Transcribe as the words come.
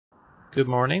Good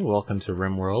morning, welcome to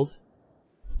Rimworld.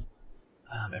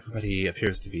 Everybody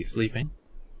appears to be sleeping.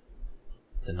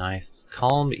 It's a nice,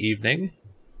 calm evening,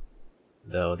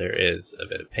 though there is a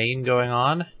bit of pain going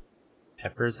on.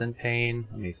 Pepper's in pain.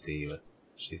 Let me see what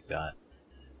she's got.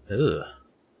 Ugh.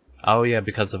 Oh yeah,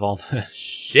 because of all the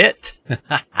shit!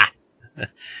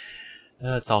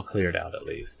 It's all cleared out at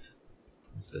least.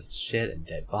 It's just shit and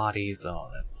dead bodies.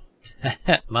 Oh,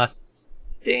 that must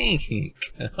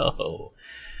stink!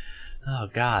 Oh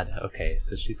god, okay,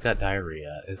 so she's got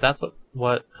diarrhea. Is that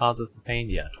what causes the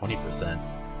pain? Yeah, 20%.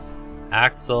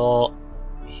 Axel,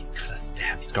 he's got a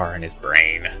stab scar in his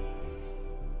brain.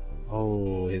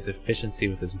 Oh, his efficiency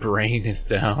with his brain is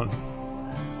down.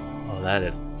 Oh, that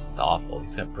is just awful.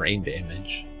 He's got brain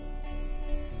damage.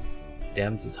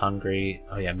 Dems is hungry.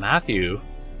 Oh yeah, Matthew,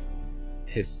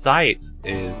 his sight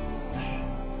is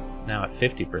now at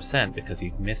 50% because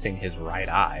he's missing his right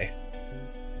eye.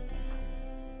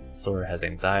 Sora has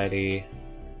anxiety.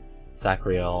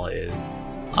 Sacriel is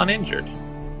uninjured.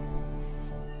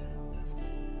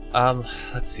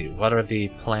 Let's see, what are the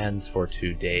plans for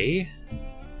today?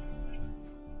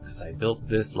 Because I built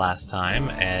this last time,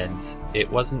 and it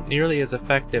wasn't nearly as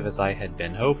effective as I had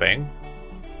been hoping.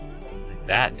 Like,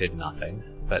 that did nothing.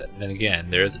 But then again,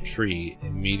 there is a tree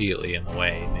immediately in the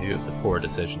way. Maybe it was a poor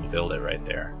decision to build it right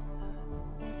there.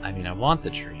 I mean, I want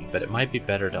the tree, but it might be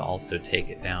better to also take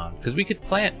it down. Because we could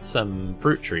plant some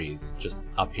fruit trees just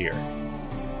up here.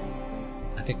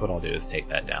 I think what I'll do is take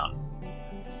that down.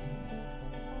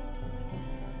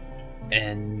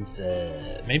 And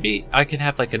maybe I could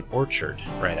have like an orchard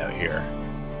right out here.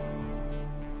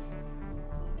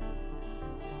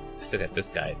 Still got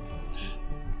this guy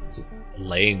just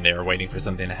laying there waiting for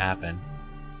something to happen.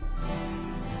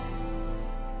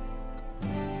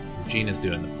 Gina's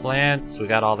doing the plants. We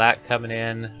got all that coming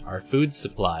in. Our food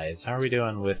supplies. How are we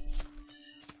doing with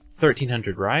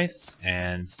 1,300 rice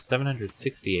and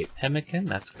 768 pemmican?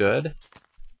 That's good.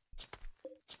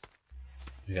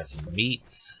 We got some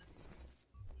meats.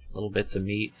 Little bits of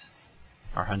meat.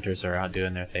 Our hunters are out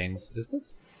doing their things. Is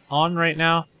this on right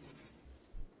now?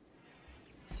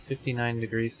 It's 59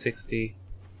 degrees 60.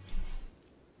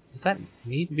 Does that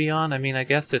need to be on? I mean, I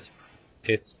guess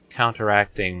it's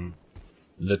counteracting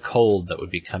the cold that would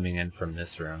be coming in from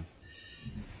this room.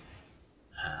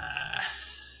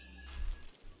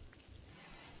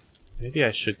 Maybe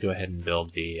I should go ahead and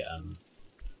build the,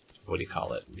 what do you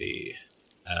call it? The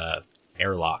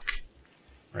airlock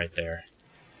right there.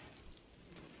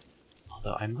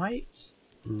 Although I might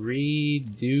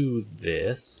redo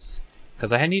this,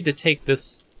 because I need to take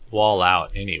this wall out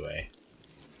anyway.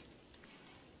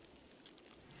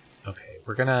 Okay,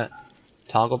 we're gonna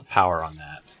toggle the power on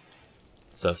that.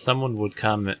 So if someone would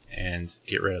come and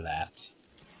get rid of that.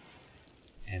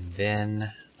 And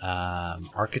then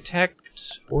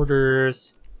architect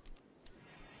orders.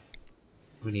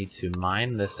 We need to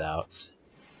mine this out.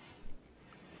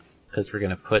 Because we're going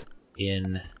to put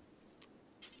in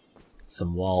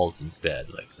some walls instead.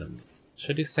 Like some,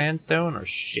 should I do sandstone or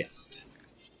schist?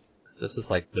 Because this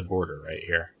is like the border right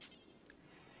here.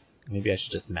 Maybe I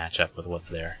should just match up with what's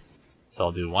there. So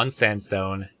I'll do one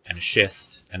sandstone and a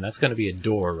schist, and that's going to be a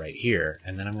door right here.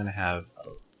 And then I'm going to have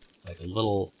like a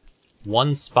little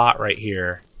one spot right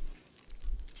here,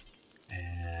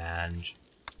 and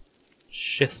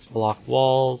schist block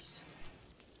walls.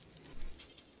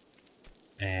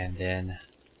 And then,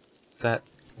 is that,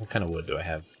 what kind of wood do I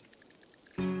have?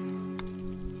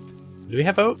 Do we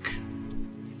have oak?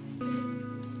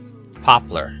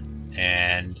 Poplar,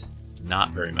 and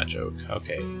not very much oak.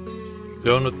 Okay.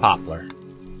 Going with poplar.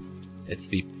 It's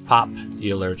the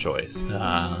popular choice. Can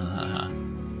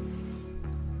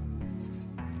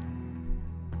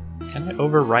I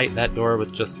overwrite that door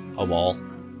with just a wall?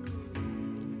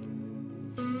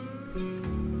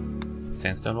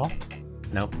 Sandstone wall?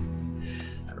 Nope.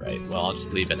 Alright, well I'll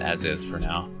just leave it as is for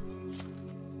now.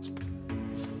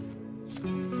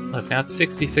 Look, now it's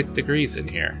 66 degrees in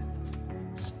here.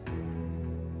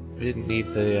 We didn't need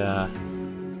the,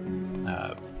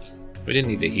 we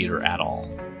didn't need the heater at all.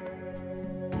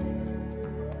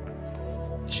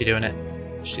 Is she doing it?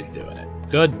 She's doing it.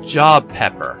 Good job,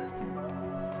 Pepper.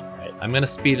 Alright, I'm gonna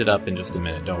speed it up in just a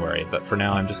minute, don't worry. But for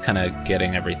now, I'm just kind of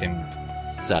getting everything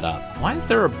set up. Why is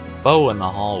there a bow in the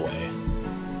hallway?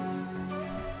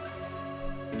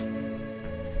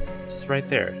 Just right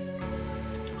there.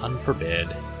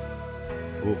 Unforbid.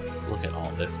 Oof, look at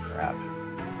all this crap.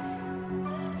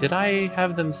 Did I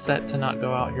have them set to not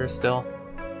go out here still?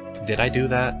 Did I do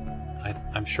that?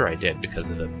 I'm sure I did because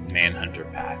of the Manhunter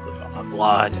pack. Look at all the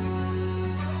blood.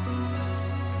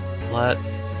 Let's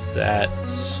set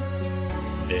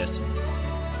this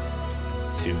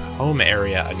to home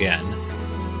area again.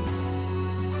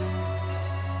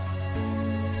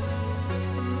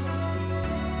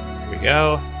 Here we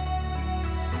go.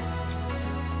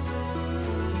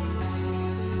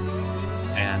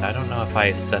 And I don't know if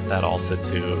I set that also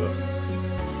to...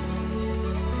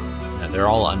 No, they're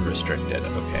all unrestricted.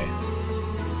 Okay.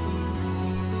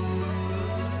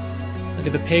 Look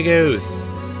at the piggos!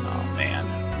 Oh man.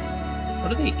 What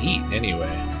do they eat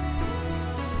anyway?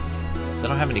 I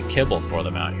don't have any kibble for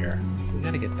them out here. We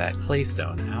gotta get that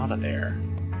claystone out of there.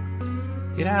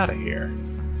 Get out of here.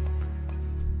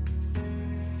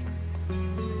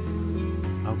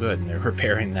 Oh good, and they're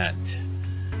repairing that.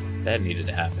 That needed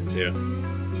to happen too.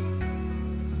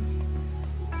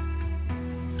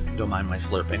 Don't mind my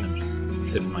slurping, I'm just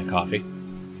sipping my coffee.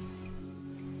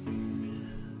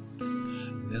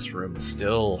 This room is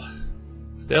still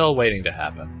waiting to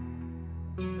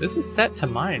happen. This is set to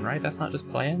mine, right? That's not just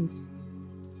plans?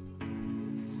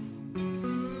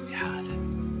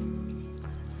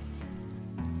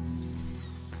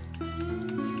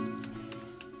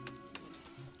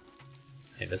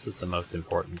 This is the most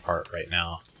important part right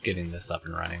now, getting this up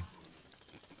and running.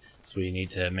 So we need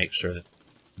to make sure that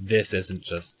this isn't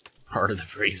just part of the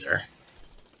freezer.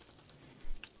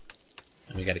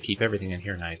 And we gotta keep everything in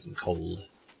here nice and cold.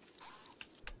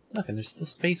 Look, and there's still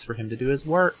space for him to do his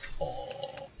work.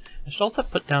 Oh, I should also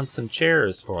put down some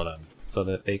chairs for them, so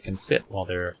that they can sit while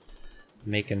they're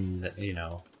making, you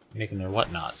know, making their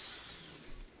whatnots.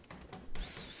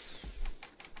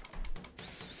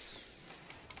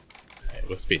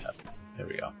 We'll speed up. There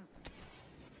we go.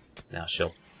 So now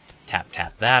she'll tap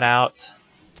that out.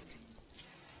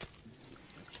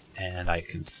 And I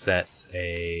can set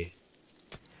a...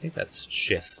 I think that's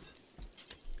schist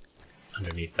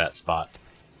underneath that spot.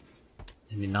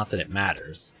 I mean, not that it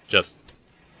matters. Just,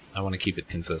 I want to keep it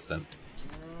consistent.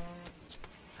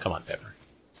 Come on, Pepper.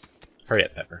 Hurry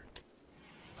up, Pepper.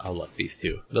 Oh, look, these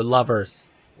two. The lovers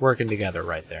working together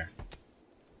right there.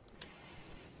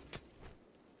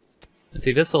 And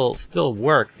see, this will still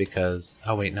work because...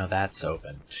 Oh wait, no, that's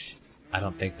open. I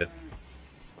don't think that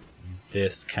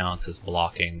this counts as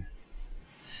blocking.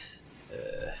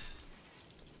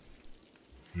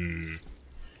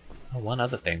 Oh, one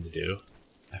other thing to do.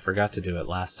 I forgot to do it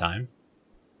last time.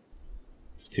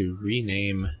 It's to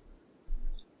rename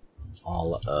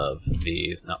all of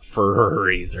these. Not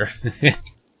freezer.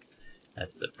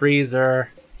 That's the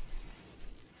freezer.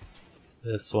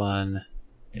 This one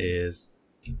is...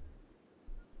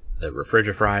 the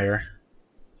refrigerator.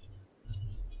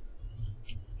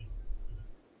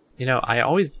 You know, I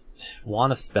always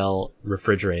want to spell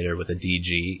refrigerator with a DG,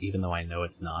 even though I know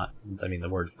it's not. I mean, the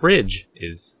word fridge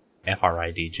is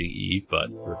F-R-I-D-G-E, but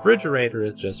refrigerator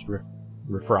is just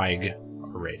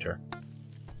refrigerator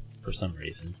for some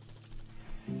reason.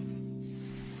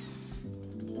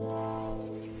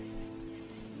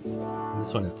 And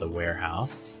this one is the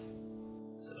warehouse.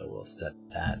 So we'll set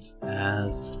that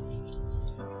as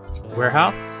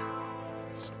warehouse.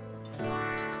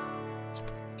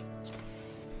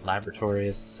 Laboratory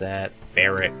is set.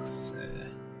 Barracks.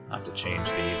 I'll have to change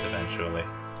these eventually.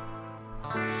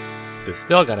 So we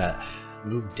still gotta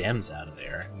move Dems out of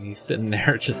there. He's sitting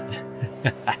there just...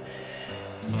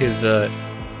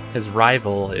 His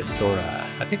rival is Sora.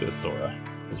 I think it was Sora.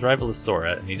 His rival is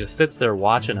Sora, and he just sits there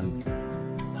watching him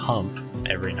hump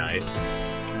every night.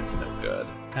 That's no good.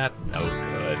 That's no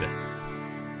good.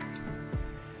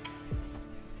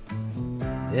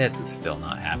 This is still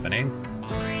not happening.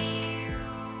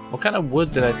 What kind of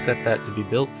wood did I set that to be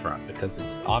built from? Because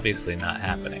it's obviously not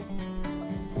happening.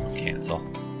 Cancel.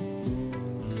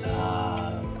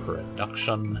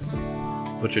 Production.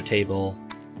 Butcher table.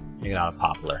 Make it out of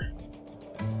poplar.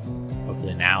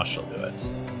 Hopefully now she'll do it.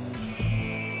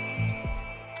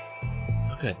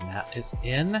 Oh good, that is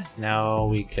in. Now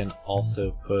we can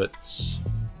also put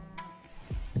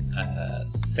a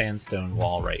sandstone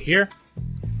wall right here.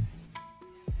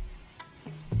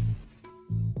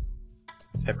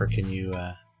 Pepper, can you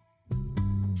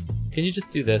just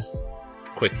do this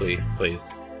quickly,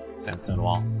 please? Sandstone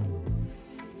wall.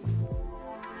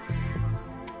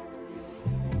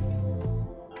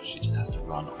 She just has to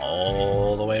run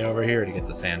all the way over here to get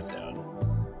the sandstone.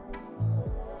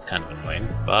 It's kind of annoying,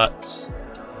 but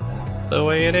that's the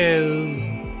way it is.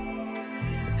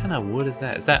 What kind of wood is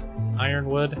that? Is that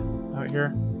ironwood out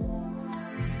here?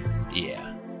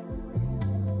 Yeah.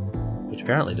 Which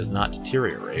apparently does not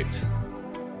deteriorate.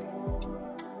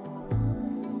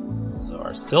 So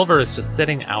our silver is just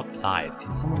sitting outside.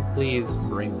 Can someone please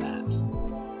bring that?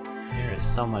 There is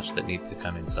so much that needs to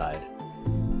come inside.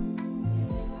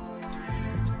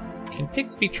 Can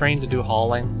pigs be trained to do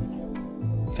hauling?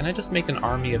 Can I just make an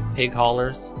army of pig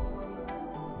haulers?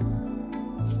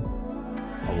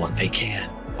 Oh, look, they can.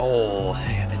 Oh,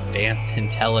 they have advanced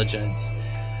intelligence.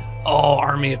 Oh,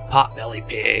 army of potbelly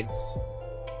pigs.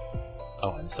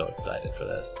 Oh, I'm so excited for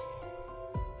this.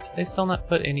 Did they still not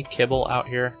put any kibble out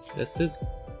here? This is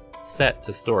set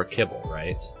to store kibble,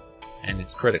 right? And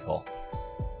it's critical.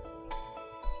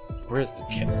 Where is the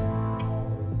kibble?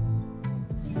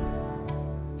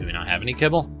 Do we not have any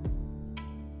kibble?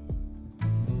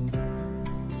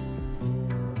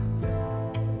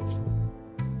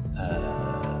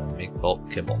 Make bulk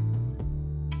kibble.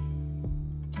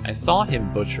 I saw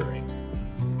him butchering.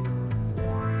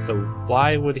 So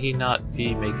why would he not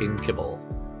be making kibble?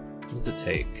 What does it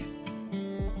take?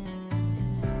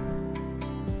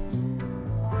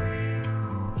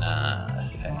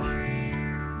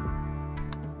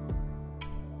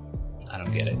 I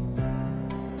don't get it.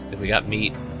 If we got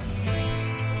meat,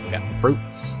 we got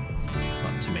fruits,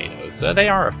 tomatoes. They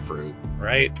are a fruit,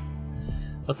 right?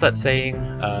 What's that saying?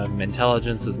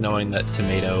 Intelligence is knowing that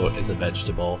tomato is a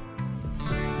vegetable.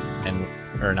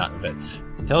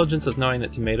 Intelligence is knowing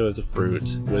that tomato is a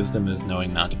fruit. Wisdom is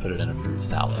knowing not to put it in a fruit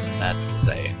salad. That's the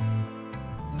saying.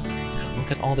 God,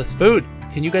 look at all this food!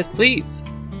 Can you guys please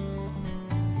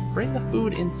bring the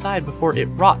food inside before it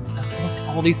rots? Look,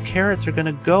 all these carrots are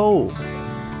gonna go!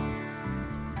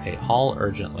 Okay, haul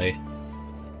urgently.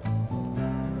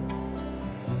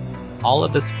 All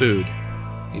of this food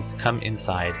needs to come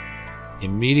inside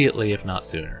immediately, if not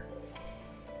sooner.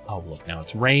 Oh, look, now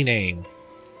it's raining.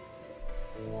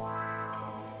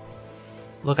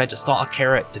 Look, I just saw a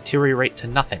carrot deteriorate to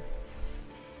nothing.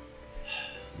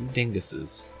 You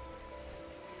dinguses.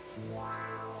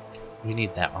 We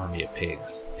need that army of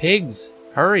pigs. Pigs!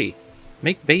 Hurry!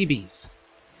 Make babies!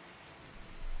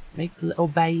 Make little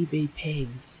baby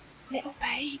pigs. Little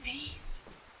babies!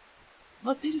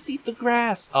 Look, they just eat the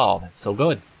grass! Oh, that's so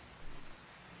good.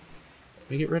 Can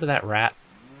we get rid of that rat?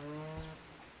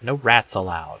 No rats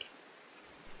allowed.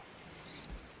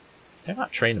 They're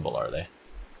not trainable, are they?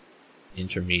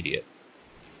 Intermediate.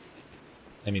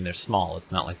 I mean, they're small.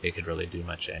 It's not like they could really do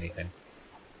much anything.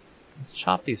 Let's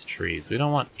chop these trees. We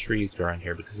don't want trees growing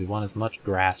here because we want as much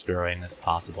grass growing as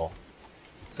possible,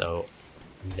 so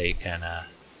they can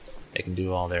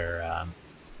do all their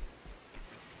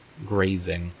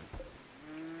grazing.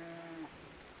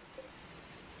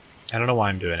 I don't know why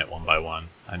I'm doing it one by one.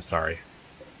 I'm sorry.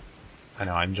 I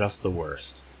know, I'm just the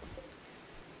worst.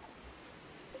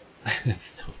 I'm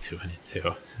still doing it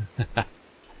too. What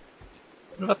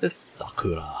about this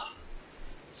Sakura?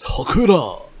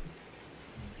 Sakura!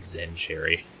 Zen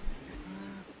cherry.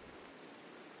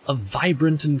 A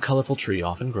vibrant and colorful tree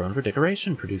often grown for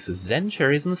decoration produces zen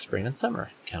cherries in the spring and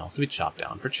summer. It can also be chopped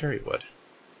down for cherry wood.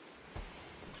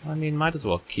 I mean, might as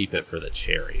well keep it for the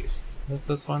cherries. What's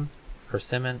this one?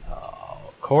 Persimmon? Oh,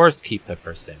 of course keep the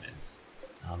persimmons.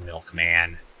 Oh,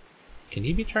 milkman. Can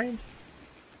he be trained?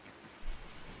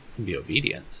 He can be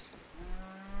obedient.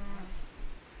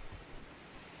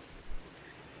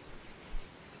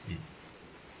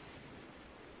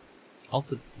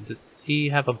 Also, does he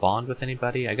have a bond with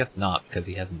anybody? I guess not, because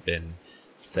he hasn't been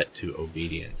set to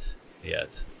obedient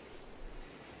yet.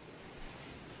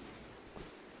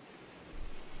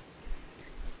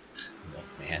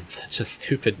 Milkman, such a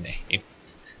stupid name.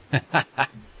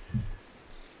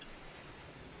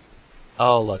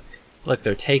 Oh, look. Look,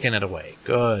 they're taking it away.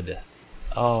 Good.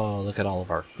 Oh, look at all of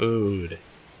our food.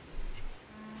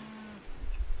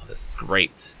 Oh, this is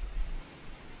great.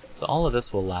 So all of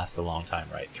this will last a long time,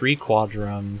 right? 3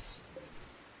 quadrums.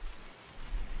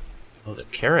 Oh, the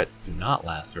carrots do not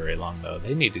last very long, though.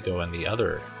 They need to go in the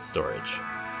other storage.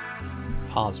 Let's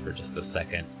pause for just a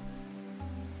second.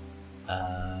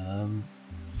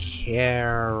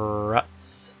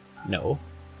 Carrots. No.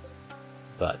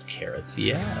 But carrots,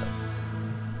 yes.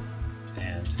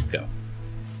 And go.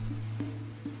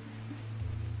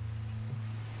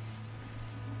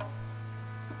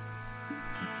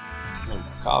 A little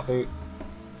more coffee.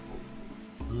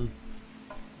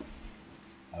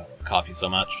 I love coffee so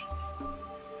much.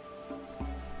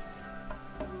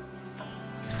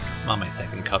 I'm on my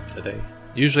second cup today.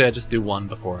 Usually I just do one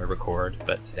before I record,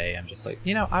 but today I'm just like,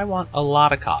 you know, I want a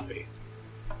lot of coffee.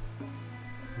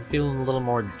 I'm feeling a little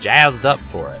more jazzed up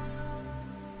for it.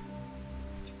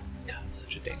 God, I'm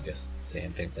such a dingus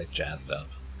saying things like jazzed up.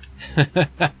 Look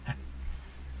at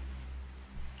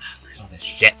all this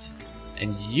shit.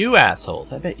 And you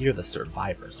assholes, I bet you're the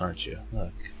survivors, aren't you?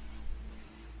 Look.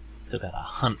 Still got a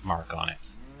hunt mark on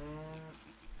it.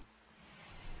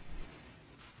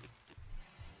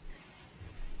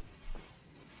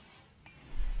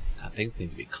 God, things need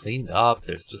to be cleaned up.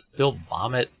 There's just still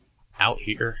vomit out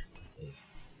here,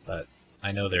 but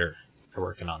I know they're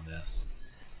working on this.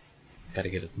 Got to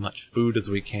get as much food as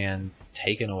we can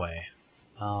taken away.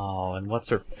 Oh, and what's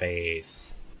her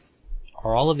face?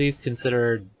 Are all of these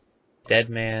considered dead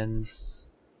man's?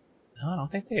 No, I don't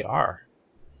think they are.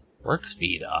 Work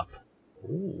speed up.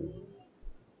 Ooh.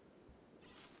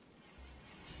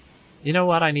 You know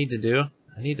what I need to do?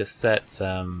 I need to set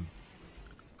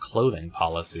clothing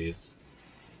policies.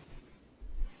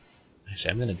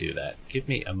 Actually, I'm going to do that. Give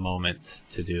me a moment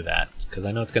to do that, because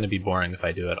I know it's going to be boring if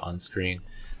I do it on screen.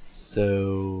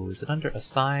 So, is it under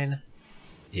Assign?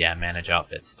 Yeah, Manage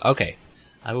Outfits. Okay,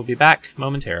 I will be back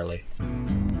momentarily.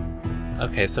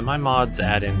 Okay, so my mods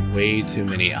add in way too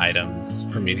many items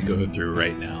for me to go through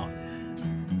right now.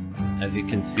 As you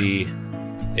can see,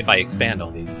 if I expand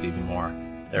all these, it's even more.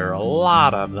 There are a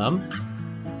lot of them,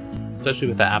 especially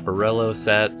with the Apparello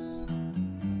sets.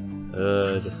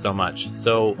 Just so much.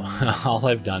 So all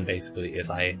I've done basically is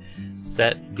I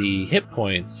set the hit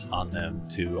points on them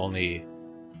to only,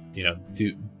 you know,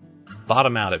 do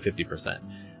bottom out at 50%.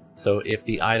 So if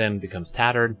the item becomes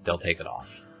tattered, they'll take it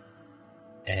off.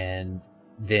 And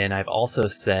then I've also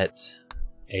set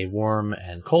a warm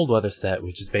and cold weather set,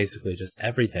 which is basically just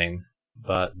everything,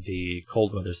 but the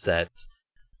cold weather set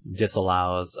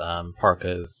disallows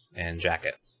parkas and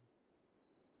jackets.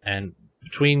 And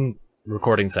between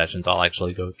recording sessions, I'll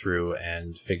actually go through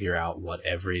and figure out what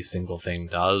every single thing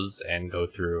does and go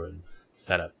through and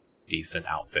set up decent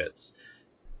outfits.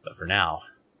 But for now,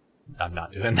 I'm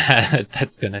not doing that.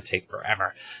 That's gonna take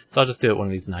forever. So I'll just do it one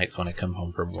of these nights when I come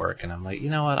home from work and I'm like, you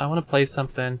know what, I want to play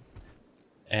something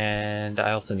and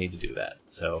I also need to do that.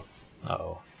 So,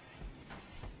 uh-oh.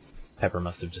 Pepper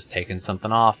must have just taken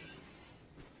something off.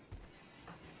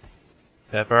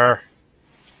 Pepper!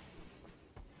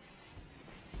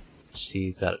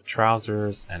 She's got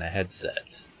trousers and a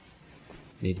headset.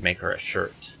 Need to make her a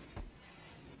shirt.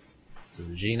 So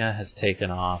Regina has taken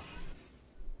off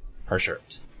her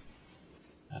shirt.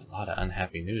 Got a lot of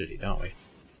unhappy nudity, don't we?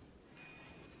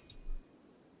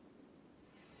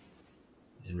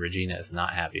 And Regina is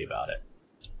not happy about it.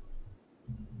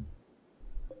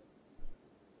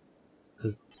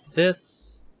 Because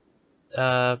this,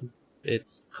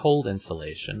 it's cold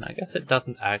insulation. I guess it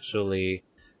doesn't actually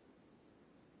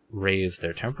raise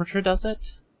their temperature, does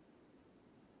it?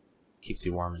 Keeps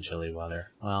you warm in chilly weather.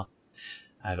 Well,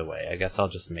 either way, I guess I'll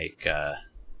just make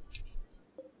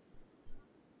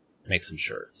some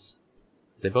shirts.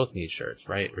 So they both need shirts,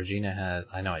 right? Regina has,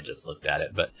 I know I just looked at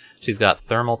it, but she's got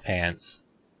thermal pants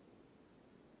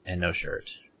and no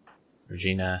shirt.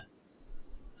 Regina,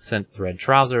 scent thread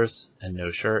trousers and no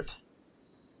shirt.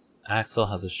 Axel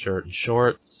has a shirt and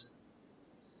shorts.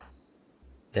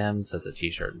 Dems has a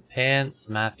t-shirt and pants.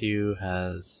 Matthew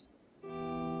has...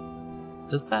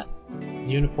 Does that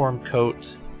uniform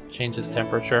coat change his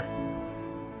temperature?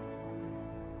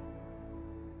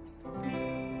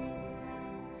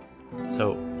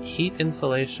 So, heat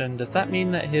insulation, does that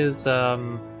mean that his,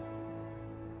 oh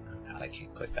god, I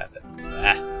can't click that bit.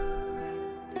 Ah.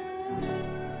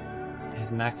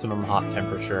 His maximum hot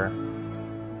temperature...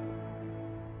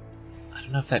 I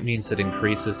don't know if that means it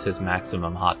increases his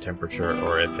maximum hot temperature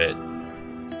or if it...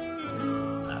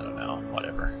 I don't know,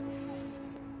 whatever.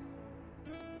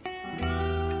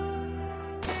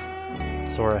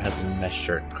 Sora has a mesh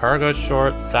shirt and cargo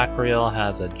shorts. Sacriel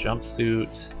has a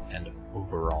jumpsuit and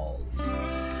overalls.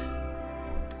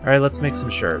 Alright, let's make some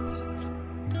shirts.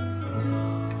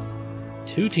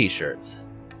 2 t-shirts.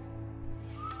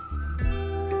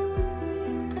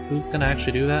 Who's gonna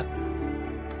actually do that?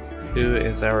 Who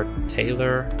is our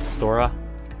tailor? Sora?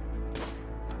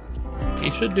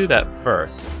 He should do that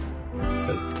first,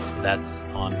 because that's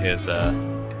on his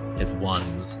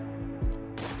ones.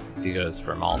 So he goes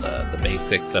from all the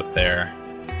basics up there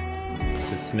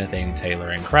to smithing,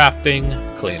 tailoring,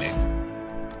 crafting, cleaning.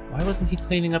 Why wasn't he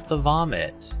cleaning up the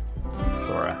vomit?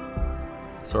 Sora.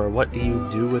 Sora, what do you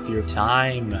do with your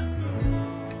time?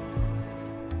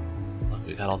 Look,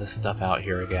 we got all this stuff out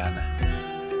here again.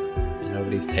 And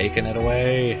nobody's taking it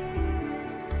away.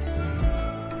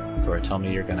 Sora, tell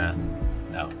me you're gonna...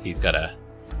 No, he's gotta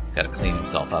clean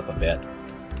himself up a bit.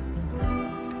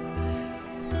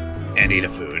 And eat a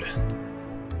food.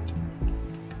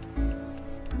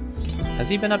 Has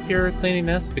he been up here cleaning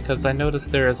this? Because I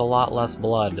noticed there is a lot less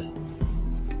blood.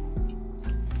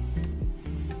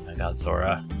 Oh my god,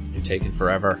 Sora. You're taking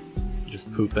forever. You're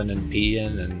just pooping and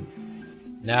peeing, and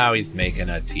now he's making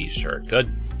a t-shirt.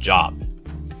 Good job.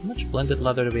 How much blended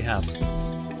leather do we have?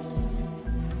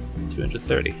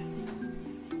 230.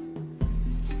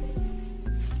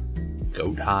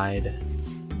 Goat hide,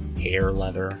 hair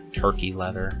leather, turkey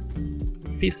leather,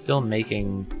 if he's still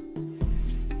making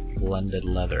blended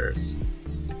leathers.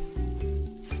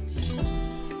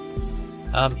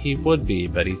 He would be,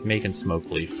 but he's making smoke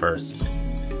leaf first.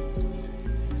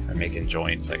 Or making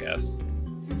joints, I guess.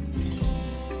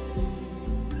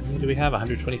 How many do we have?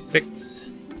 126.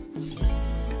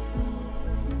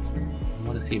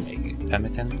 What is he making?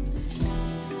 Pemmican?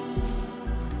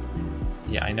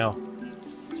 Yeah, I know.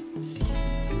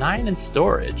 9 in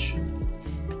storage.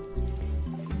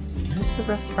 Where's the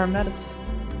rest of our medicine?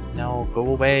 No, go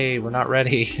away. We're not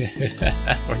ready.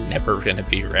 We're never gonna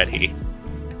be ready.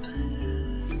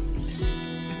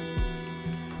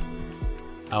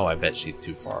 Oh, I bet she's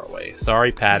too far away.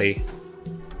 Sorry, Patty.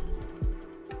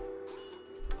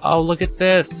 Oh, look at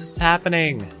this. It's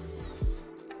happening.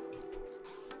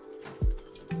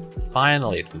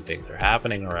 Finally, some things are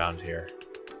happening around here.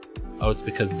 Oh, it's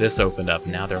because this opened up.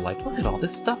 Now they're like, look at all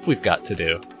this stuff we've got to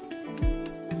do.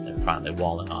 They're finally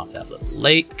walling off that little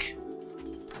lake,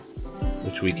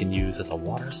 which we can use as a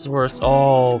water source.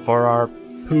 Oh, for our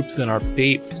poops and our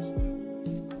peeps.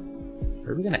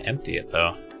 Where are we going to empty it,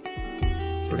 though?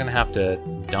 So we're going to have to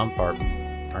dump our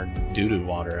doo-doo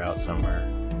water out somewhere.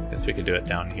 Guess we could do it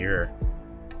down here.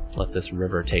 Let this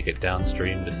river take it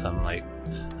downstream to some, like,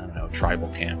 I don't know, tribal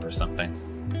camp or something.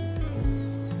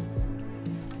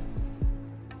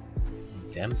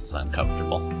 Dems is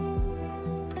uncomfortable.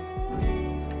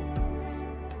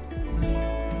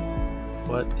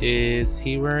 What is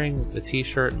he wearing? The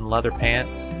t-shirt and leather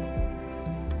pants?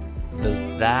 Does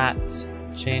that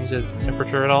change his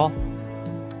temperature at all?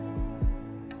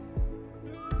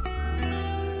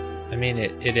 I mean,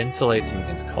 it insulates him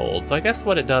against cold, so I guess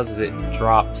what it does is it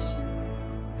drops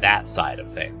that side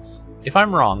of things. If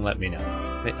I'm wrong, let me know.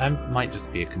 I might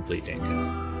just be a complete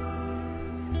dingus.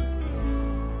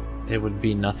 It would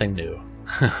be nothing new.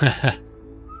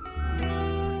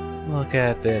 Look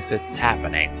at this, it's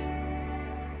happening.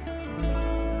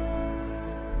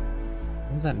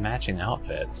 What was that matching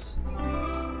outfits?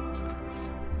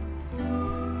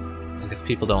 I guess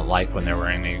people don't like when they're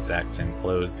wearing the exact same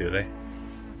clothes, do they?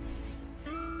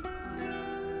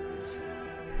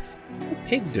 What's the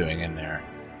pig doing in there?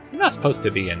 You're not supposed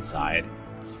to be inside.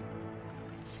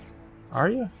 Are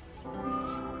you?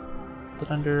 Is it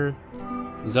under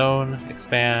zone,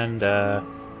 expand,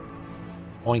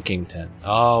 Oinkington?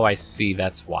 Oh, I see,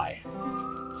 that's why.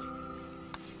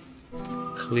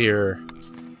 Clear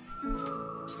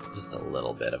just a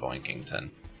little bit of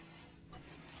Oinkington.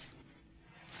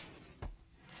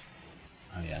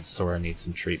 Oh yeah, Sora needs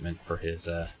some treatment for his,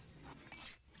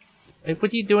 Hey,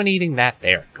 what are you doing eating that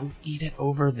there? Go eat it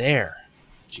over there.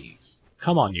 Jeez.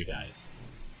 Come on, you guys.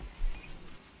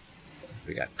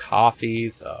 We got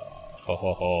coffees. Oh, ho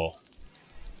ho ho.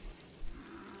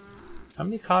 How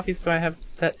many coffees do I have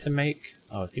set to make?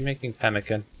 Oh, is he making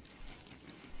pemmican?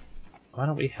 Why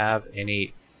don't we have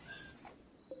any...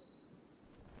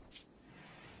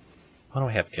 Why don't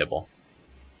we have kibble?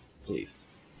 Please.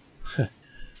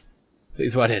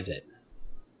 Please, what is it?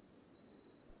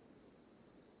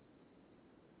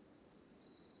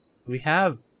 So we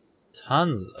have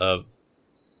tons of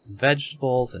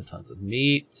vegetables and tons of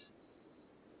meat.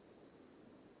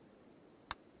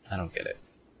 I don't get it.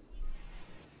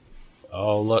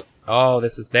 Oh, look. Oh,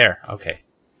 this is there. Okay.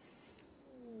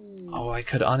 Oh, I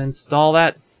could uninstall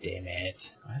that? Damn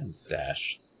it. Item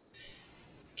stash.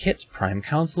 Kit, Prime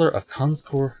Counselor of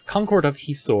Concord of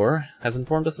Hisor, has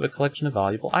informed us of a collection of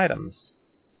valuable items.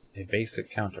 A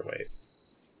basic counterweight.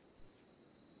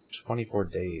 24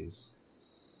 days.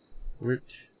 We're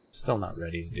still not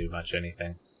ready to do much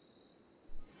anything.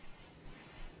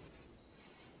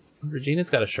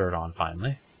 Regina's got a shirt on,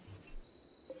 finally.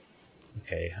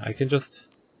 Okay, I can just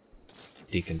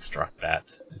deconstruct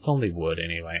that. It's only wood,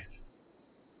 anyway.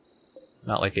 It's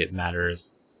not like it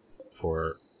matters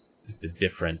for the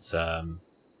difference in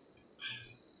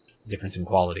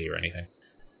quality or anything.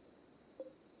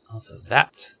 Also,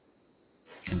 that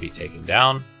can be taken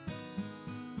down.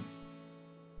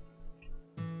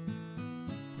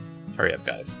 Hurry up,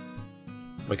 guys.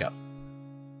 Wake up.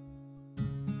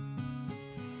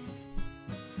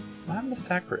 What happened to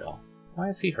Sacriel? Why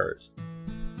is he hurt?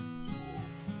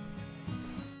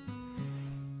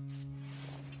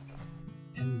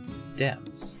 And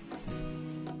Dems.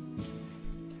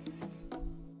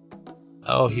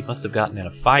 Oh, he must have gotten in a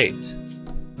fight.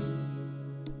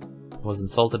 Was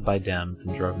insulted by Dems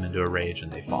and drove him into a rage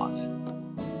and they fought.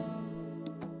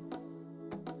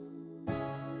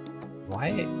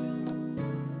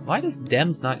 Why does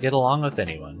Dems not get along with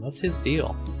anyone? What's his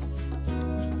deal?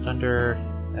 It's under...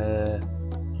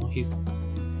 well, he's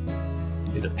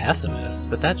a pessimist,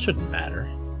 but that shouldn't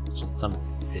matter. It's just some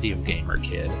video gamer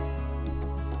kid.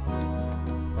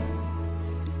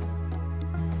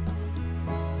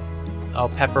 Oh,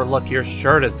 Pepper, look, your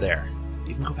shirt is there.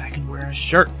 You can go back and wear a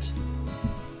shirt.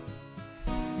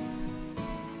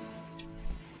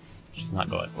 She's not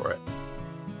going for it.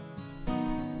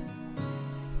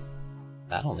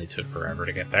 That only took forever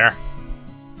to get there.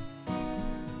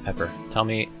 Pepper, tell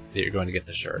me that you're going to get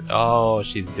the shirt. Oh,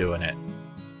 she's doing it.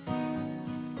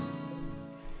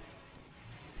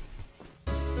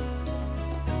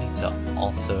 I need to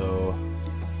also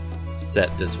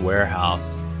set this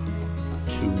warehouse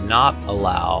to not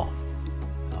allow...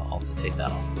 I'll also take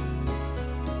that off.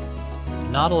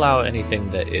 Not allow anything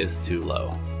that is too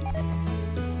low.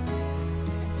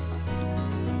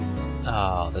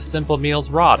 Oh, the simple meal's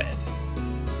rotted.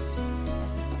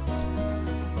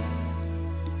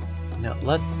 Now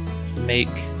let's make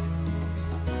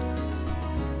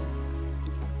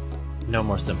no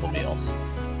more simple meals.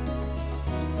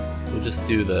 We'll just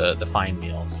do the fine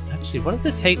meals. Actually, what does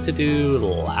it take to do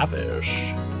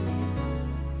lavish?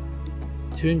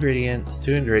 2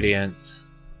 ingredients,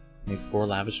 makes 4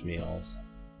 lavish meals.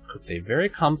 Cooks a very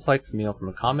complex meal from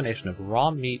a combination of raw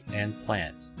meat and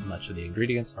plant. Much of the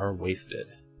ingredients are wasted.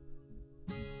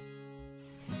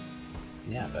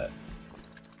 Yeah, but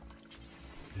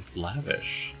it's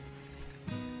lavish.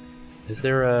 Is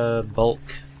there a bulk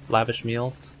lavish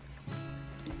meals?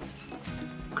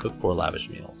 Cook 4 lavish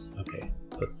meals. Okay,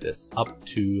 put this up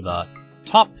to the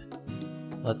top.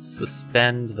 Let's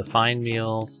suspend the fine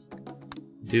meals.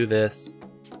 Do this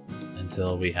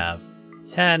until we have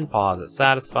 10. Pause it.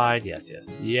 Satisfied. Yes,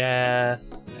 yes,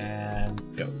 yes.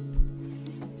 And go.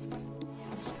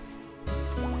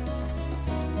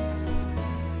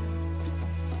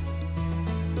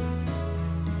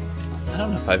 I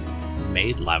don't know if I've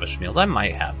made lavish meals. I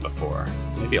might have before.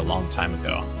 Maybe a long time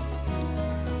ago.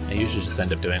 I usually just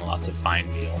end up doing lots of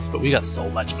fine meals, but we got so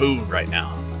much food right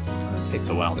now. And it takes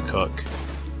a while to cook.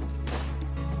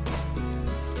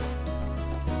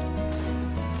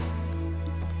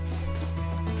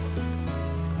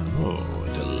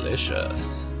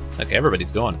 Delicious. Like,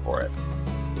 everybody's going for it.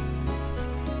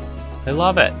 I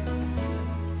love it.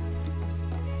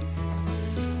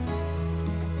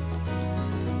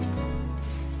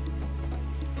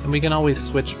 And we can always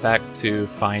switch back to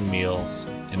fine meals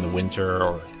in the winter,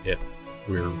 or if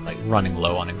we're like running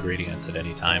low on ingredients at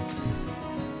any time.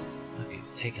 Okay,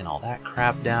 it's taking all that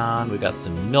crap down. We got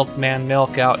some milkman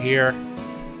milk out here.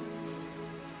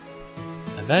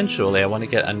 Eventually, I want to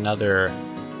get another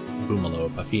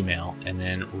boomalope, a female, and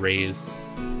then raise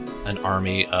an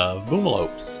army of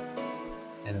boomalopes.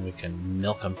 And then we can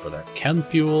milk them for their chem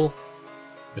fuel,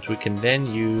 which we can then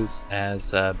use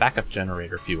as backup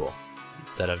generator fuel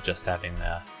instead of just having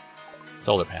the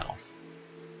solar panels.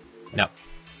 No.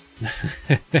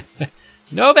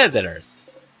 No visitors!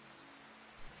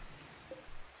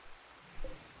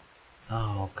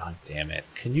 Oh, god damn it.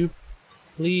 Can you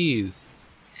please...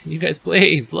 Can you guys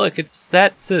please? Look, it's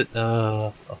set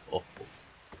to...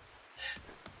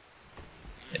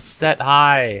 It's set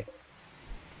high.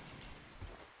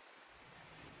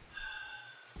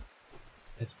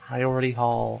 It's priority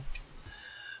haul.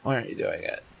 Why aren't you doing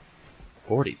it?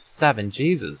 47,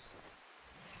 Jesus.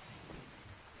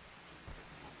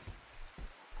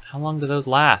 How long do those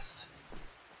last?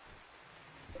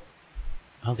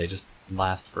 Oh, they just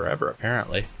last forever,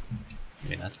 apparently. I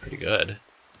mean, that's pretty good.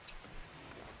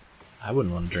 I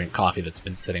wouldn't want to drink coffee that's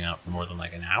been sitting out for more than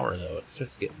like an hour, though. It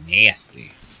starts to get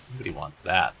nasty. Nobody wants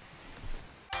that.